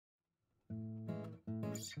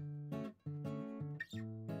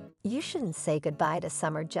You shouldn't say goodbye to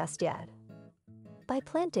summer just yet. By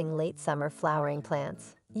planting late summer flowering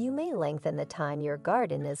plants, you may lengthen the time your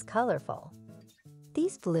garden is colorful.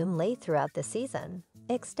 These bloom late throughout the season,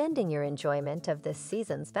 extending your enjoyment of this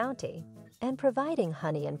season's bounty and providing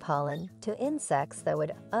honey and pollen to insects that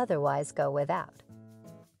would otherwise go without.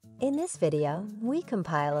 In this video, we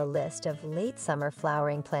compile a list of late summer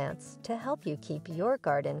flowering plants to help you keep your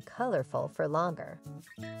garden colorful for longer.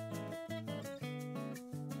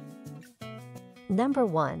 Number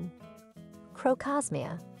 1.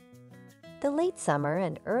 Crocosmia. The late summer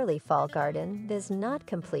and early fall garden is not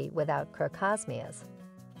complete without Crocosmias.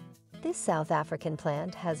 This South African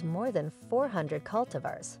plant has more than 400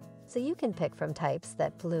 cultivars, so you can pick from types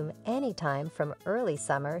that bloom anytime from early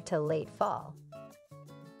summer to late fall.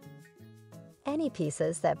 Any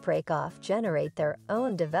pieces that break off generate their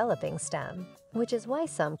own developing stem, which is why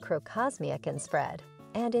some Crocosmia can spread,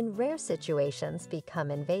 and in rare situations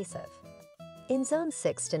become invasive. In zones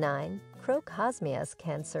 6 to 9, Crocosmias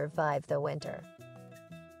can survive the winter.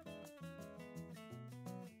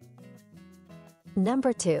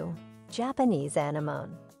 Number 2. Japanese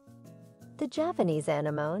Anemone. The Japanese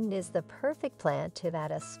anemone is the perfect plant to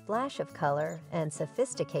add a splash of color and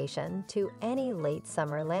sophistication to any late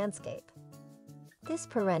summer landscape. This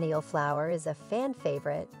perennial flower is a fan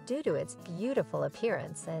favorite due to its beautiful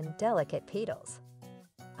appearance and delicate petals.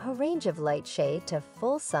 A range of light shade to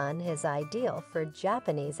full sun is ideal for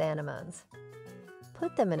Japanese anemones.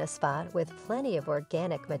 Put them in a spot with plenty of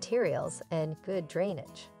organic materials and good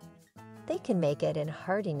drainage. They can make it in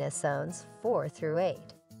hardiness zones 4 through 8.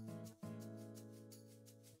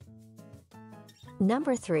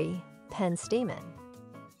 Number 3. Penstemon.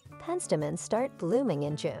 Penstemon start blooming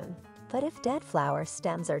in June, but if dead flower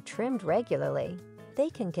stems are trimmed regularly, they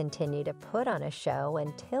can continue to put on a show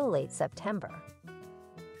until late September.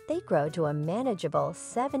 They grow to a manageable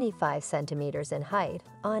 75 centimeters in height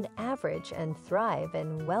on average and thrive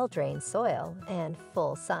in well-drained soil and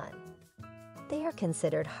full sun. They are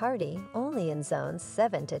considered hardy only in zones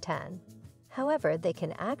 7 to 10. However, they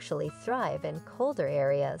can actually thrive in colder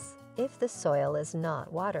areas if the soil is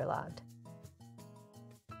not waterlogged.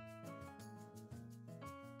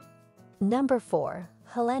 Number 4.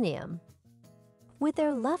 Helenium. With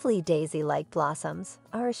their lovely daisy-like blossoms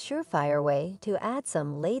are a surefire way to add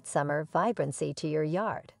some late summer vibrancy to your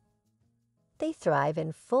yard. They thrive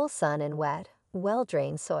in full sun and wet,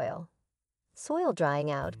 well-drained soil. Soil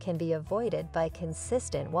drying out can be avoided by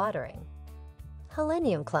consistent watering.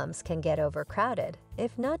 Helenium clumps can get overcrowded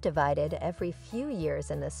if not divided every few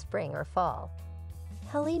years in the spring or fall.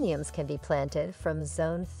 Heleniums can be planted from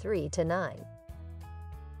zone 3 to 9.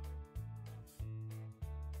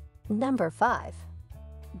 Number 5.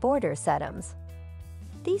 Border Sedums.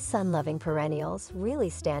 These sun-loving perennials really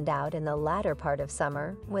stand out in the latter part of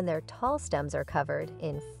summer when their tall stems are covered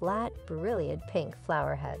in flat, brilliant pink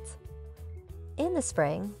flower heads. In the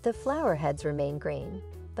spring, the flower heads remain green,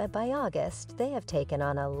 but by August they have taken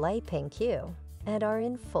on a light pink hue and are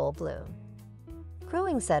in full bloom.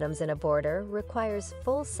 Growing sedums in a border requires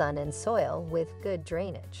full sun and soil with good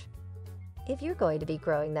drainage. If you're going to be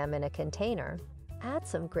growing them in a container, add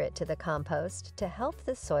some grit to the compost to help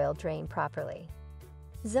the soil drain properly.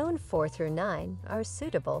 Zone 4 through 9 are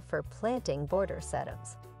suitable for planting border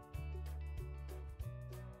sedums.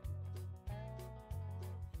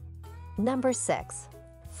 Number 6.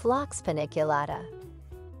 Phlox Paniculata.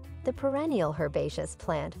 The perennial herbaceous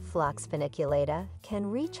plant Phlox Paniculata can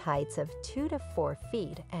reach heights of 2 to 4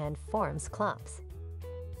 feet and forms clumps.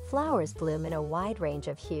 Flowers bloom in a wide range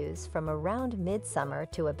of hues from around midsummer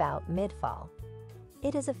to about mid-fall.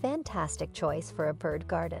 It is a fantastic choice for a bird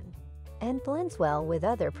garden and blends well with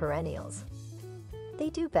other perennials. They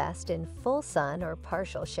do best in full sun or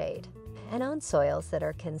partial shade and on soils that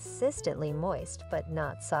are consistently moist but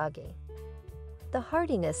not soggy. The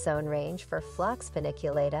hardiness zone range for Phlox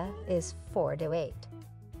Paniculata is 4 to 8.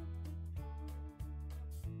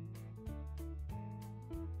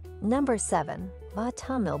 Number 7.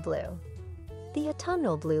 Autumnal Blue. The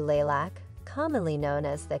Autumnal Blue lilac, commonly known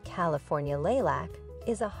as the California lilac,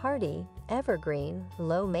 is a hardy, evergreen,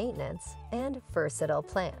 low-maintenance, and versatile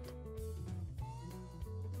plant.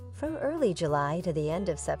 From early July to the end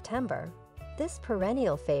of September, this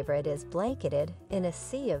perennial favorite is blanketed in a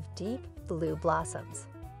sea of deep blue blossoms.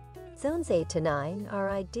 Zones 8 to 9 are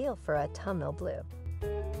ideal for autumnal blue.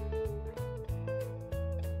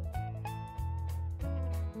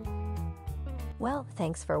 Well,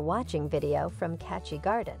 thanks for watching video from Catchy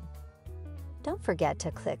Garden. Don't forget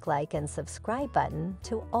to click like and subscribe button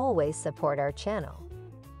to always support our channel.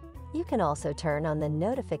 You can also turn on the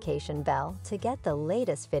notification bell to get the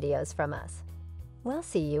latest videos from us. We'll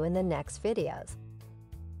see you in the next videos.